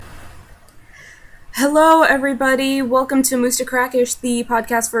Hello, everybody. Welcome to Moose to Crackish, the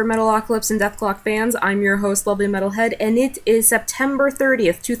podcast for Metalocalypse and Deathclock fans. I'm your host, Lovely Metalhead, and it is September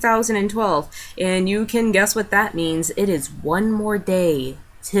 30th, 2012. And you can guess what that means. It is one more day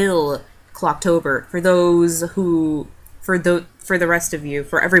till Kloktober. For the rest of you,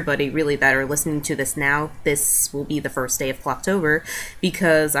 for everybody really that are listening to this now, this will be the first day of Kloktober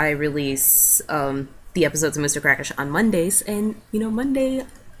because I release the episodes of Mr. Crackish on Mondays, and Monday,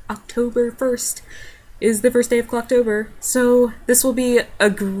 October 1st is the first day of Kloktober, so this will be a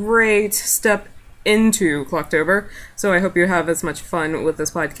great step into Kloktober, so I hope you have as much fun with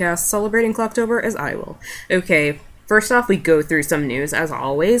this podcast celebrating Kloktober as I will. Okay, first off, we go through some news, as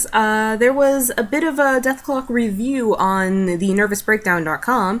always. There was a bit of a Deathclock review on the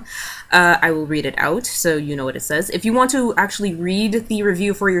nervousbreakdown.com. I will read it out, so you know what it says. If you want to actually read the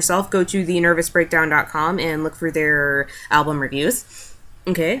review for yourself, go to the nervousbreakdown.com and look for their album reviews.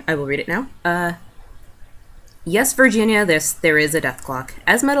 Okay, I will read it now. Yes, Virginia, there is a Deathclock.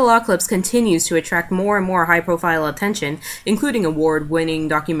 As Metalocalypse continues to attract more and more high-profile attention, including award-winning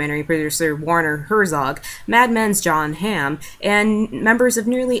documentary producer Werner Herzog, Mad Men's John Hamm, and members of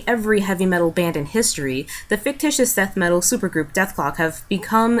nearly every heavy metal band in history, the fictitious death metal supergroup Deathclock have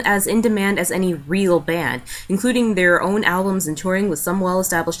become as in demand as any real band, including their own albums and touring with some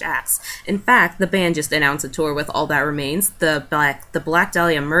well-established acts. In fact, the band just announced a tour with All That Remains, the Black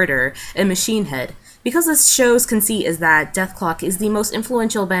Dahlia Murder, and Machine Head. Because this show's conceit is that Deathclock is the most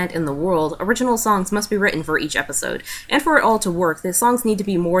influential band in the world, original songs must be written for each episode. And for it all to work, the songs need to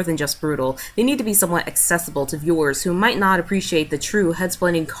be more than just brutal. They need to be somewhat accessible to viewers who might not appreciate the true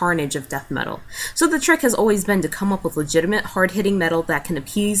head-splitting carnage of death metal. So the trick has always been to come up with legitimate, hard-hitting metal that can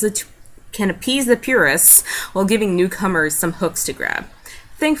appease the purists while giving newcomers some hooks to grab.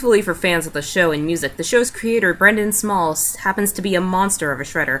 Thankfully for fans of the show and music, the show's creator, Brendan Small, happens to be a monster of a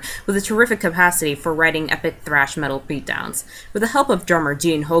shredder, with a terrific capacity for writing epic thrash metal beatdowns. With the help of drummer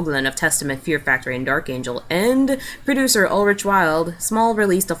Gene Hoglan of Testament, Fear Factory, and Dark Angel, and producer Ulrich Wild, Small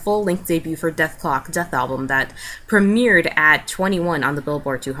released a full-length debut for Deathclock Death album that premiered at 21 on the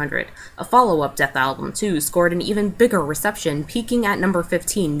Billboard 200. A follow-up Death album, too, scored an even bigger reception, peaking at number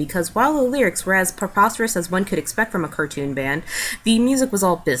 15, because while the lyrics were as preposterous as one could expect from a cartoon band, the music was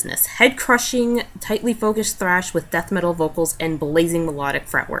all business. Head-crushing, tightly focused thrash with death metal vocals and blazing melodic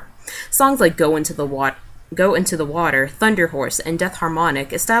fretwork. Songs like Go Into the Water, Thunder Horse, and Death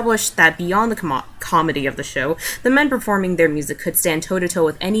Harmonic established that beyond the comedy of the show, the men performing their music could stand toe-to-toe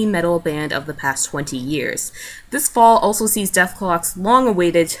with any metal band of the past 20 years. This fall also sees Deathclock's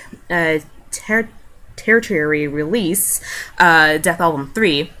long-awaited tertiary release, Death Album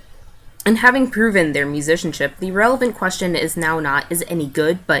 3, and having proven their musicianship, the relevant question is now not, is it any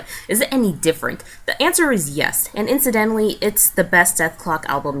good, but is it any different? The answer is yes, and incidentally, it's the best Deathclock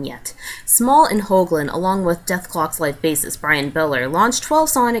album yet. Small and Hoglan, along with Deathclock's live bassist Brian Beller, launched 12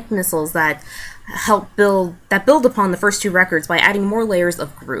 sonic missiles that build upon the first two records by adding more layers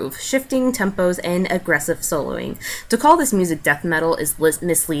of groove, shifting tempos, and aggressive soloing. To call this music death metal is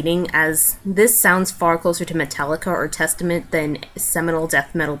misleading, as this sounds far closer to Metallica or Testament than seminal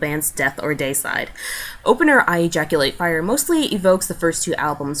death metal bands Death or Dayside. Opener I Ejaculate Fire mostly evokes the first two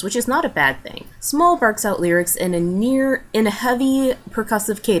albums, which is not a bad thing. Small barks out lyrics in a heavy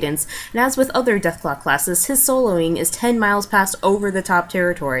percussive cadence, and as with other Deathclock classes, his soloing is 10 miles past over-the-top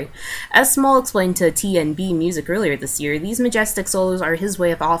territory. As Small explained to TNB Music earlier this year, these majestic solos are his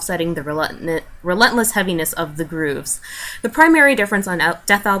way of offsetting the relentless heaviness of the grooves. The primary difference on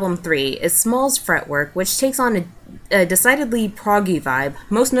Death Album 3 is Small's fretwork, which takes on a decidedly proggy vibe,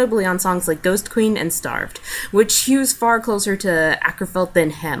 most notably on songs like Ghost Queen and Starved, which hews far closer to Ackerfeld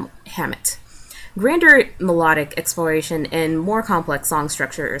than Hammett. Grander melodic exploration and more complex song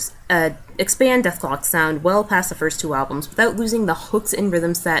structures expand Deathclock's sound well past the first two albums without losing the hooks and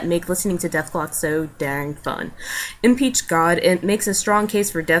rhythms that make listening to Deathclock so dang fun. Impeach God, it makes a strong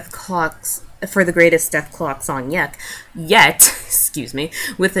case for the greatest Deathclock song yet, excuse me,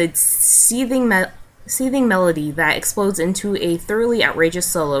 with a seething melody that explodes into a thoroughly outrageous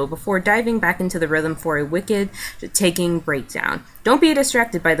solo before diving back into the rhythm for a wicked, taking breakdown. Don't be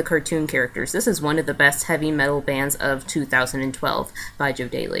distracted by the cartoon characters. This is one of the best heavy metal bands of 2012 by Joe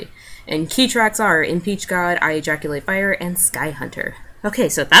Daly. And key tracks are Impeach God, I Ejaculate Fire, and Sky Hunter. Okay,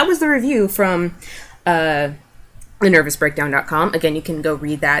 so that was the review from thenervousbreakdown.com. Again, you can go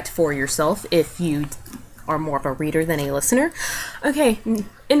read that for yourself if you are more of a reader than a listener. Okay,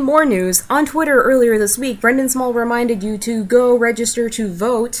 in more news, on Twitter earlier this week, Brendan Small reminded you to go register to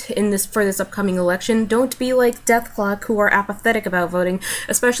vote for this upcoming election. Don't be like Deathclock, who are apathetic about voting,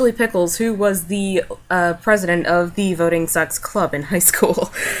 especially Pickles, who was the president of the Voting Sucks Club in high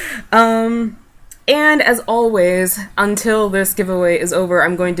school. And as always, until this giveaway is over,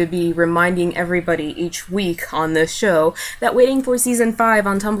 I'm going to be reminding everybody each week on this show that Waiting for Season 5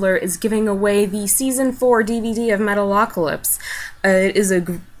 on Tumblr is giving away the Season 4 DVD of Metalocalypse.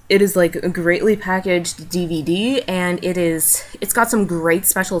 It is like a greatly packaged DVD, and it's got some great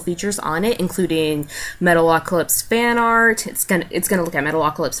special features on it, including Metalocalypse fan art. It's gonna look at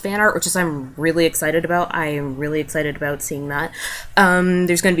Metalocalypse fan art, which is I'm really excited about. I am really excited about seeing that.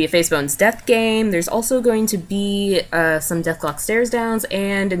 There's going to be a Facebone's Death game. There's also going to be some Deathclock Stairs Downs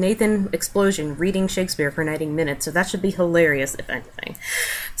and a Nathan Explosion reading Shakespeare for 90 minutes. So that should be hilarious, if anything.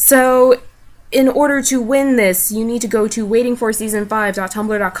 So, in order to win this, you need to go to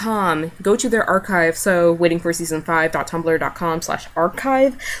waitingforseason5.tumblr.com, go to their archive, so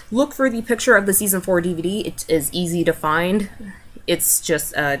waitingforseason5.tumblr.com/archive, look for the picture of the Season 4 DVD. It is easy to find. It's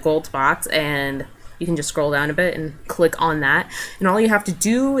just a gold box, and you can just scroll down a bit and click on that. And all you have to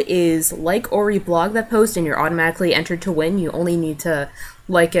do is like or reblog that post, and you're automatically entered to win. You only need to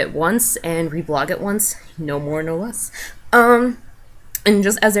like it once and reblog it once. No more, no less. And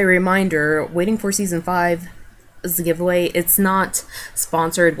just as a reminder, Waiting for Season 5 is the giveaway. It's not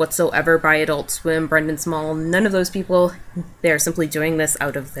sponsored whatsoever by Adult Swim, Brendan Small, none of those people. They're simply doing this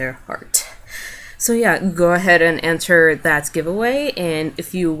out of their heart. So yeah, go ahead and enter that giveaway, and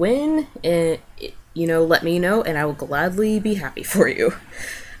if you win, let me know, and I will gladly be happy for you.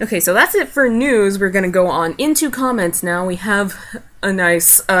 Okay, so that's it for news. We're going to go on into comments now. We have a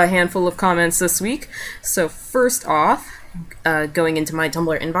nice handful of comments this week. So first off, going into my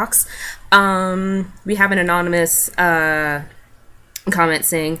Tumblr inbox, we have an anonymous comment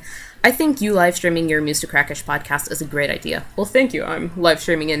saying, I think you live streaming your Muse to Crackish podcast is a great idea. Well, thank you. I'm live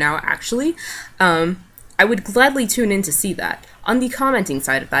streaming it now, actually. I would gladly tune in to see that. On the commenting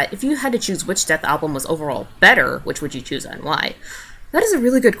side of that, if you had to choose which Death album was overall better, which would you choose and why? That is a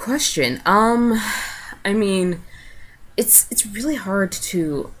really good question. I mean, it's really hard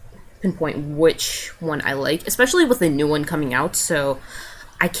to pinpoint which one I like, especially with the new one coming out, so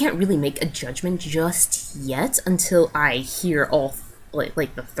I can't really make a judgment just yet until I hear all,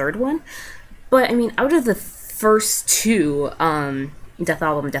 like the third one. But, I mean, out of the first two, Death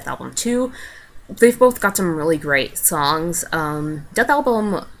Album 2, they've both got some really great songs. Death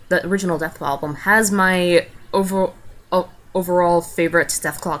Album, the original Death Album, has my overall favorite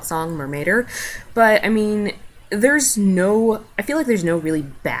Deathclock song, Mermaider, but, I mean, I feel like there's no really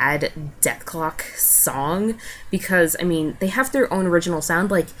bad Deathclock song, because, I mean, they have their own original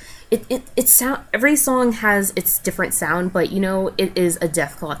sound. Like, every song has its different sound, but, it is a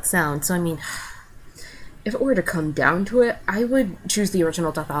Deathclock sound, so, I mean, if it were to come down to it, I would choose the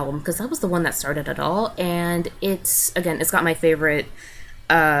original Death Album, because that was the one that started it all, and it's got my favorite,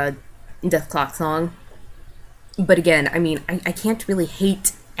 Deathclock song, but again, I mean, I can't really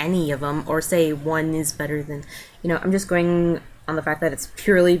hate any of them or say one is better than, I'm just going on the fact that it's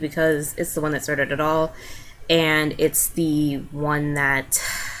purely because it's the one that started it all, and it's the one that,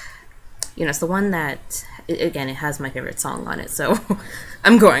 again, it has my favorite song on it, so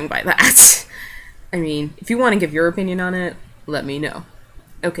I'm going by that. I mean, if you want to give your opinion on it, let me know.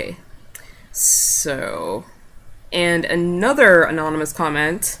 Okay, so, and another anonymous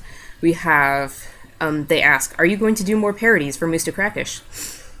comment we have, they ask, are you going to do more parodies for Mr. Crackish?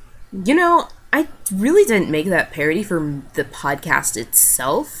 I really didn't make that parody for the podcast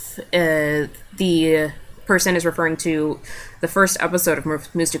itself. The person is referring to the first episode of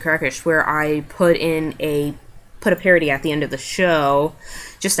Mr. Crackish, where I put a parody at the end of the show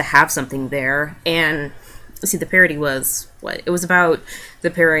just to have something there. And see, the parody was it was about the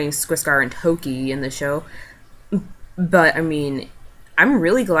pairing Squiscar and Toki in the show. But I mean, I'm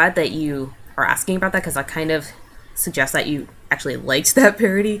really glad that you are asking about that, because that kind of suggests that you actually liked that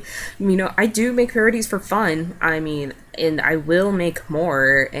parody. I do make parodies for fun. I mean, and I will make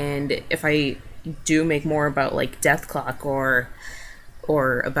more, and if I do make more about like Deathclock or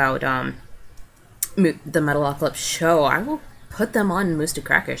about the Metalocalypse show, I will put them on Moose to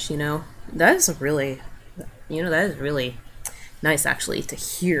Crackish. That is really nice, actually, to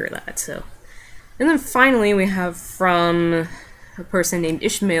hear that. So, and then finally we have from a person named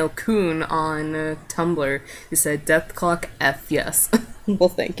Ishmael Kuhn on Tumblr, who said, Deathclock F yes. Well,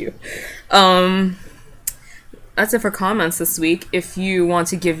 thank you. That's it for comments this week. If you want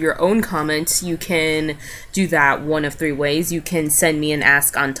to give your own comments, you can do that one of three ways. You can send me an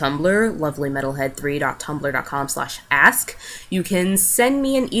ask on Tumblr, lovelymetalhead3.tumblr.com/ask. You can send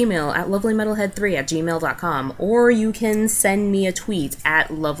me an email at lovelymetalhead3@gmail.com, or you can send me a tweet at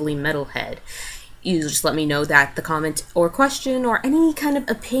lovelymetalhead. you just let me know that the comment or question or any kind of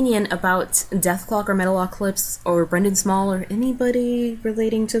opinion about Death Clock or Metalocalypse or Brendan Small or anybody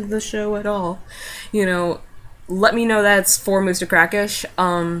relating to the show at all, let me know that's for Mr. Crackish,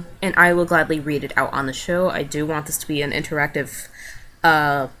 and I will gladly read it out on the show. I do want this to be an interactive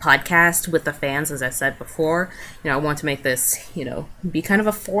podcast with the fans, as I said before. I want to make this, be kind of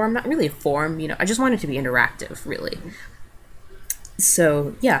a forum, not really a forum, I just want it to be interactive, really.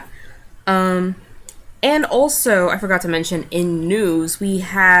 So, yeah. And also, I forgot to mention, in news, we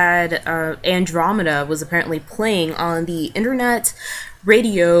had Andromeda was apparently playing on the internet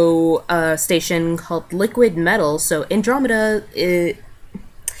radio station called Liquid Metal. So Andromeda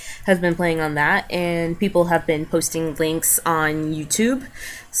has been playing on that, and people have been posting links on YouTube.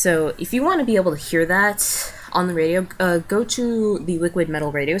 So if you want to be able to hear that on the radio, go to the Liquid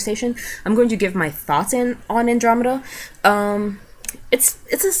Metal radio station. I'm going to give my thoughts on Andromeda. It's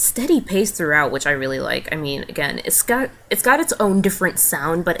a steady pace throughout, which I really like. I mean, again, it's got its own different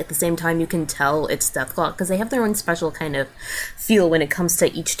sound, but at the same time, you can tell it's Death Clock because they have their own special kind of feel when it comes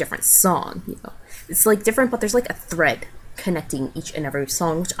to each different song. It's like different, but there's like a thread connecting each and every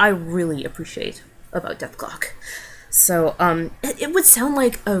song, which I really appreciate about Death Clock. So, it would sound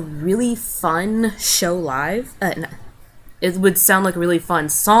like a really fun show live. No, it would sound like a really fun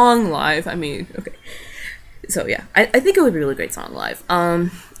song live. I mean, okay. So yeah, I think it would be a really great song live.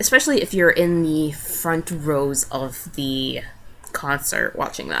 Especially if you're in the front rows of the concert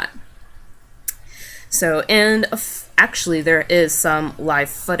watching that. So, and actually there is some live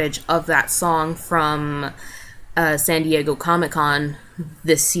footage of that song from San Diego Comic-Con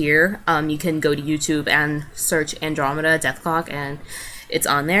this year. You can go to YouTube and search Andromeda Death Clock, and it's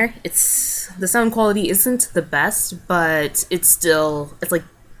on there. The sound quality isn't the best, but it's still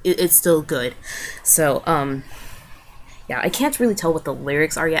good. So, yeah, I can't really tell what the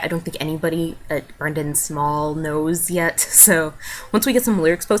lyrics are yet. I don't think anybody at Brendan Small knows yet. So, once we get some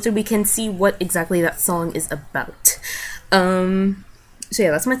lyrics posted, we can see what exactly that song is about. So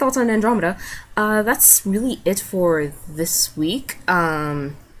yeah, that's my thoughts on Andromeda. That's really it for this week.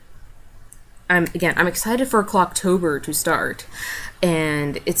 I'm excited for Kloktober to start.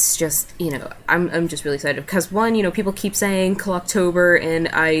 And it's just, I'm just really excited because, one, people keep saying Kloktober, and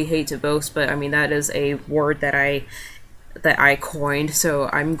I hate to boast, but I mean, that is a word that I coined, so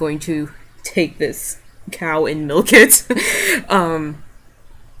I'm going to take this cow and milk it.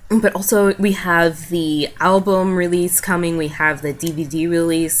 But also, we have the album release coming, we have the DVD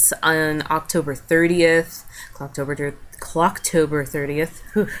release on October 30th, Kloktober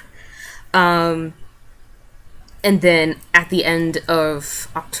 30th, and then at the end of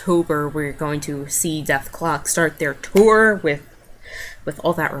October, we're going to see Death Clock start their tour with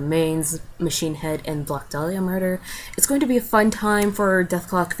All That Remains, Machine Head, and Black Dahlia Murder. It's going to be a fun time for Death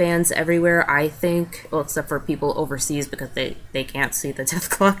Clock fans everywhere, I think. Well, except for people overseas because they can't see the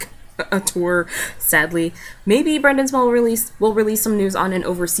Death Clock tour, sadly. Maybe Brendan Small will release some news on an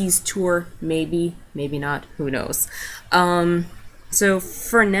overseas tour. Maybe not. Who knows? So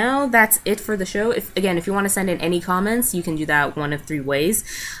for now, that's it for the show. If you want to send in any comments, you can do that one of three ways.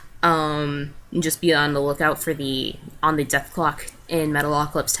 Just be on the lookout for on the Death Clock and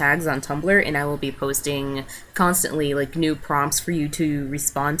Metalocalypse tags on Tumblr, and I will be posting constantly new prompts for you to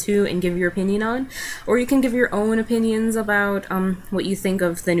respond to and give your opinion on. Or you can give your own opinions about what you think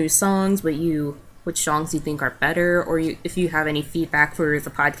of the new songs, which songs you think are better, or if you have any feedback for the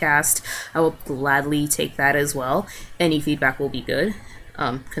podcast, I will gladly take that as well. Any feedback will be good.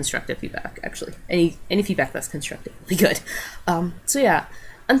 Constructive feedback, actually. Any feedback that's constructive will be good. So yeah,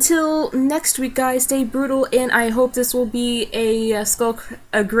 until next week, guys, stay brutal, and I hope this will be a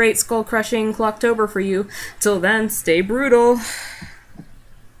great skull-crushing Kloktober for you. Till then, stay brutal.